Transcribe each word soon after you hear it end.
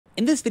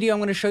In this video, I'm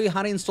going to show you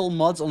how to install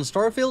mods on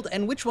Starfield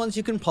and which ones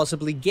you can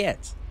possibly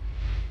get.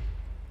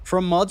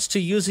 From mods to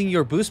using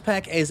your boost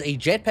pack as a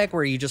jetpack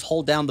where you just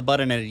hold down the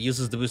button and it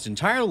uses the boost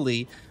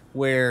entirely,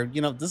 where,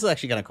 you know, this is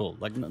actually kind of cool.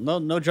 Like,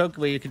 no joke,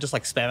 where you can just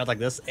like spam it like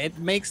this. It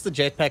makes the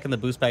jetpack and the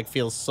boost pack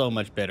feel so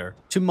much better.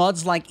 To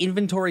mods like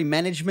inventory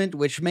management,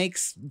 which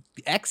makes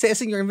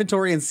accessing your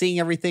inventory and seeing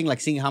everything, like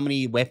seeing how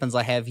many weapons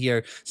I have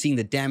here, seeing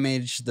the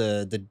damage,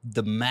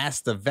 the mass,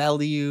 the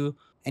value,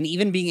 and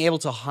even being able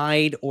to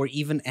hide or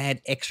even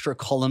add extra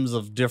columns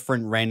of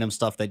different random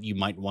stuff that you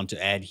might want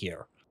to add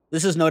here.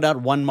 This is no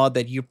doubt one mod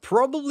that you're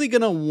probably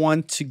going to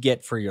want to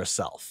get for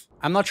yourself.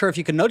 I'm not sure if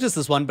you can notice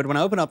this one, but when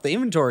I open up the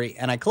inventory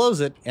and I close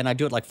it and I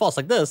do it like false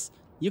like this,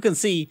 you can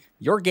see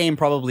your game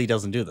probably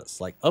doesn't do this.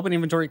 Like open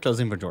inventory,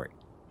 close inventory.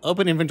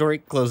 Open inventory,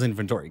 close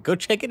inventory. Go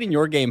check it in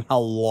your game how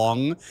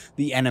long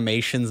the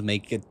animations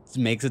makes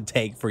it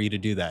take for you to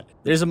do that.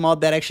 There's a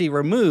mod that actually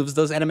removes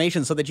those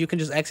animations so that you can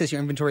just access your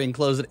inventory and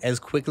close it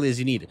as quickly as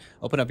you need.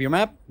 Open up your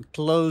map,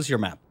 close your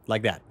map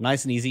like that.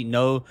 Nice and easy.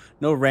 No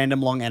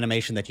random long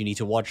animation that you need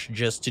to watch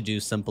just to do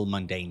simple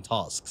mundane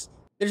tasks.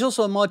 There's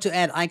also a mod to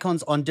add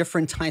icons on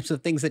different types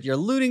of things that you're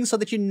looting so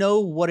that you know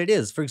what it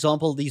is. For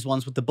example, these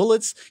ones with the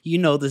bullets, you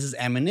know this is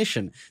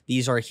ammunition.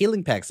 These are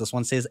healing packs. This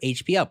one says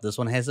HP up. This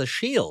one has a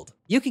shield.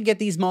 You can get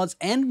these mods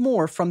and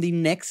more from the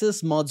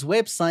Nexus mods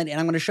website, and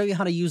I'm going to show you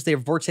how to use their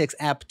Vortex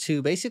app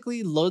to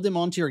basically load them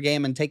onto your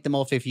game and take them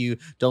off if you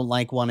don't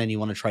like one and you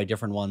want to try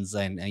different ones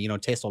and you know,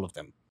 test all of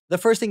them. The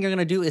first thing you're going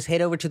to do is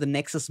head over to the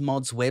Nexus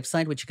mods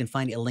website, which you can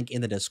find a link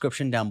in the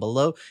description down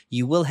below.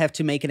 You will have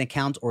to make an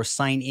account or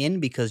sign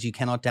in because you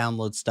cannot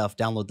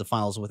download the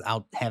files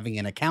without having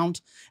an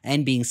account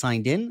and being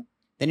signed in.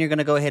 Then you're going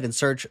to go ahead and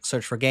search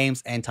for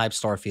games and type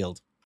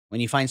Starfield.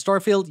 When you find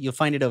Starfield, you'll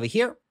find it over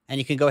here. And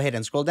you can go ahead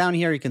and scroll down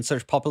here. You can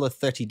search popular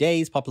 30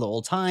 days, popular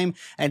all time,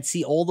 and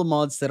see all the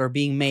mods that are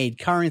being made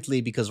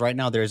currently, because right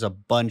now there's a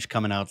bunch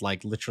coming out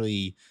like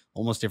literally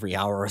almost every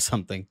hour or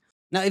something.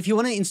 Now, if you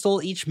want to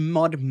install each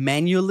mod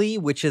manually,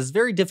 which is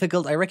very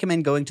difficult, I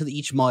recommend going to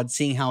each mod,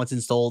 seeing how it's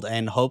installed,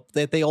 and hope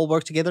that they all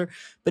work together.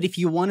 But if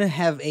you want to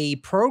have a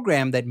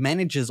program that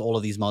manages all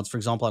of these mods, for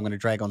example, I'm going to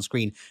drag on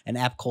screen an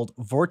app called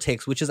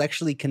Vortex, which is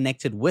actually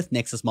connected with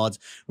Nexus mods,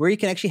 where you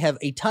can actually have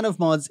a ton of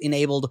mods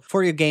enabled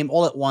for your game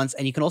all at once.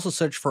 And you can also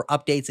search for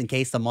updates in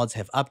case the mods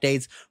have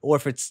updates. Or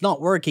if it's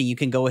not working, you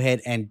can go ahead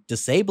and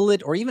disable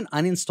it or even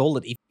uninstall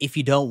it if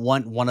you don't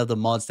want one of the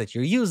mods that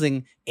you're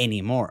using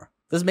anymore.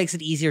 This makes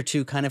it easier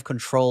to kind of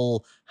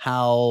control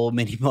how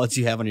many mods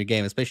you have on your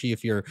game, especially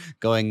if you're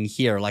going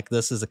here. Like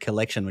this is a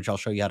collection, which I'll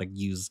show you how to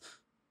use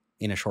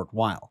in a short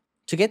while.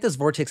 To get this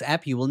Vortex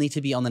app, you will need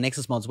to be on the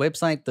Nexus mods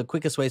website. The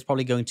quickest way is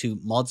probably going to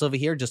mods over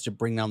here, just to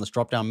bring down this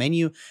drop-down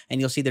menu,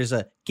 and you'll see there's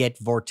a get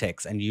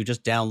Vortex, and you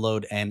just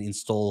download and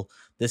install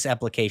this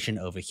application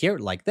over here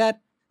like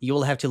that. You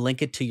will have to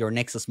link it to your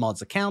Nexus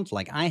mods account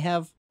like I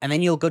have. And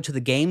then you'll go to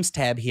the games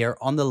tab here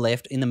on the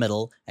left in the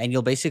middle, and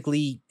you'll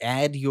basically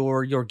add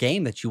your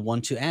game that you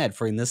want to add.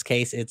 For in this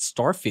case, it's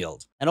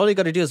Starfield. And all you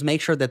got to do is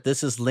make sure that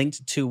this is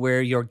linked to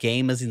where your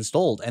game is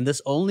installed. And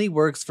this only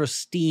works for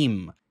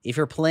Steam. If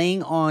you're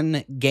playing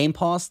on Game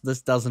Pass,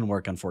 this doesn't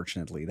work,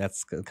 unfortunately.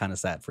 That's kind of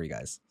sad for you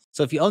guys.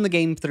 So if you own the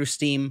game through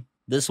Steam,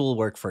 this will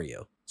work for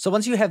you. So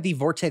once you have the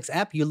Vortex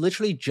app, you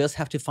literally just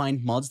have to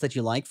find mods that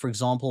you like. For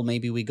example,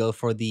 maybe we go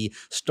for the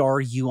Star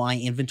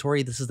UI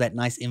inventory. This is that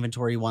nice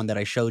inventory one that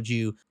I showed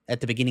you at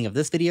the beginning of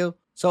this video.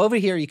 So over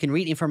here, you can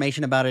read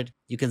information about it.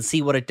 You can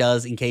see what it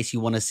does in case you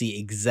want to see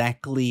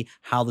exactly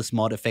how this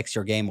mod affects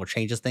your game or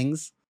changes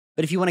things.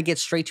 But if you want to get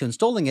straight to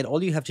installing it,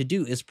 all you have to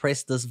do is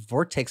press this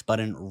Vortex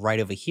button right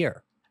over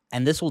here.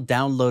 And this will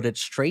download it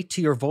straight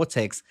to your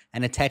Vortex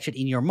and attach it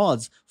in your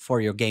mods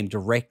for your game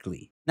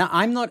directly. Now,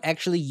 I'm not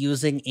actually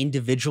using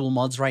individual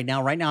mods right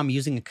now. Right now, I'm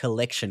using a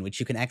collection, which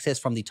you can access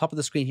from the top of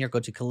the screen here. Go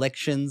to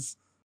Collections,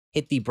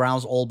 hit the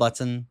Browse All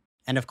button.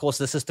 And of course,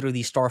 this is through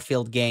the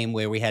Starfield game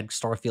where we had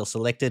Starfield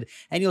selected.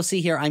 And you'll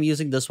see here, I'm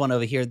using this one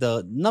over here,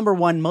 the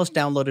 #1 most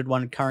downloaded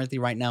one currently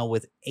right now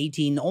with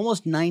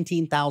almost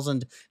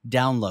 19,000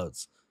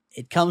 downloads.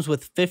 It comes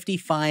with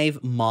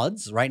 55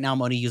 mods. Right now,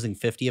 I'm only using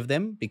 50 of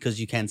them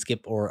because you can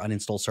skip or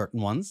uninstall certain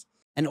ones.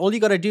 And all you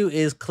got to do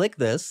is click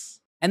this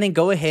and then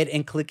go ahead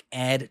and click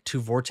Add to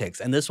Vortex.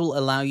 And this will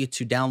allow you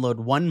to download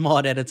one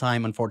mod at a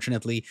time,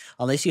 unfortunately.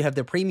 Unless you have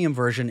the premium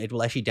version, it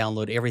will actually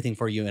download everything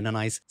for you in a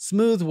nice,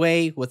 smooth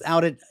way.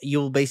 Without it,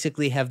 you'll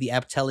basically have the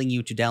app telling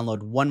you to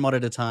download one mod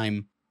at a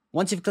time.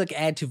 Once you've clicked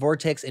Add to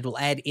Vortex, it will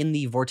add in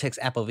the Vortex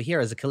app over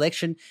here as a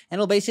collection, and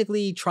it'll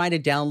basically try to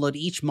download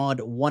each mod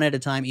one at a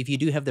time. If you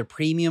do have the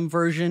premium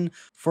version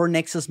for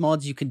Nexus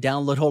mods, you can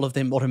download all of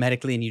them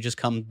automatically, and you just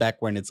come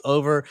back when it's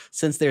over.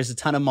 Since there's a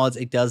ton of mods,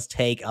 it does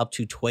take up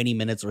to 20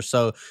 minutes or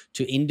so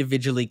to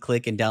individually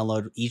click and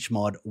download each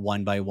mod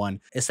one by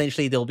one.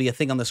 Essentially, there'll be a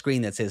thing on the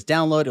screen that says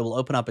download. It will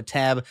open up a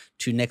tab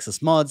to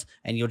Nexus mods,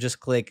 and you'll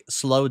just click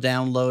slow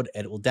download,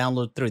 and it will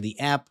download through the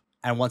app.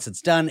 and once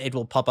it's done, it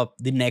will pop up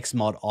the next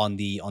mod on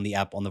the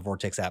app, on the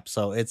Vortex app.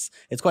 So it's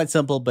quite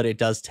simple, but it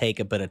does take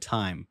a bit of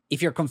time.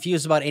 If you're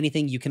confused about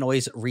anything, you can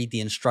always read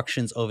the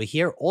instructions over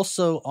here.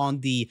 Also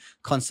on the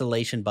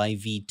Constellation by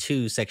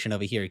V2 section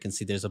over here, you can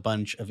see there's a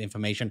bunch of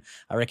information.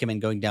 I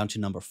recommend going down to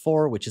number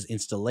 4, which is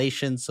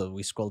installation. So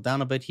we scroll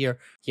down a bit here.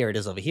 Here it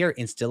is over here,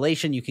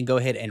 installation. You can go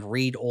ahead and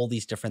read all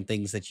these different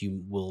things that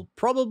you will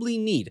probably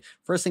need.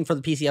 First thing, for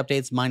the PC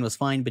updates, mine was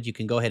fine, but you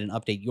can go ahead and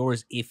update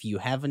yours if you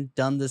haven't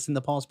done this in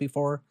the past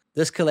before.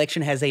 This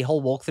collection has a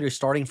whole walkthrough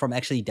starting from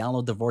actually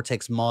download the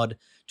Vortex mod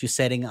to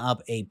setting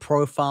up a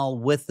profile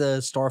with the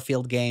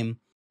Starfield game,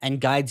 and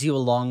guides you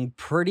along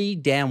pretty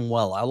damn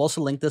well. I'll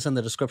also link this in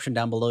the description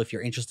down below if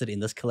you're interested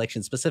in this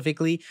collection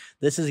specifically.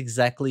 This is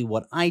exactly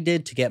what I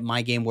did to get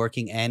my game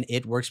working, and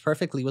it works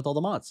perfectly with all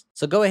the mods.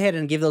 So go ahead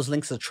and give those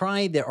links a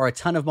try. There are a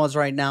ton of mods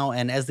right now,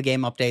 and as the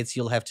game updates,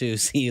 you'll have to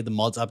see the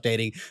mods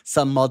updating.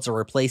 Some mods are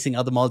replacing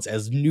other mods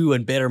as new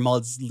and better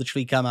mods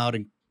literally come out,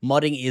 and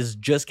modding is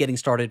just getting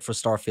started for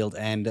Starfield,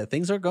 and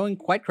things are going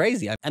quite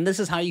crazy. And this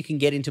is how you can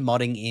get into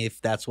modding if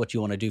that's what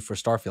you want to do for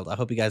Starfield. I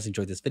hope you guys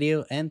enjoyed this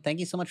video, and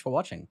thank you so much for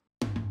watching.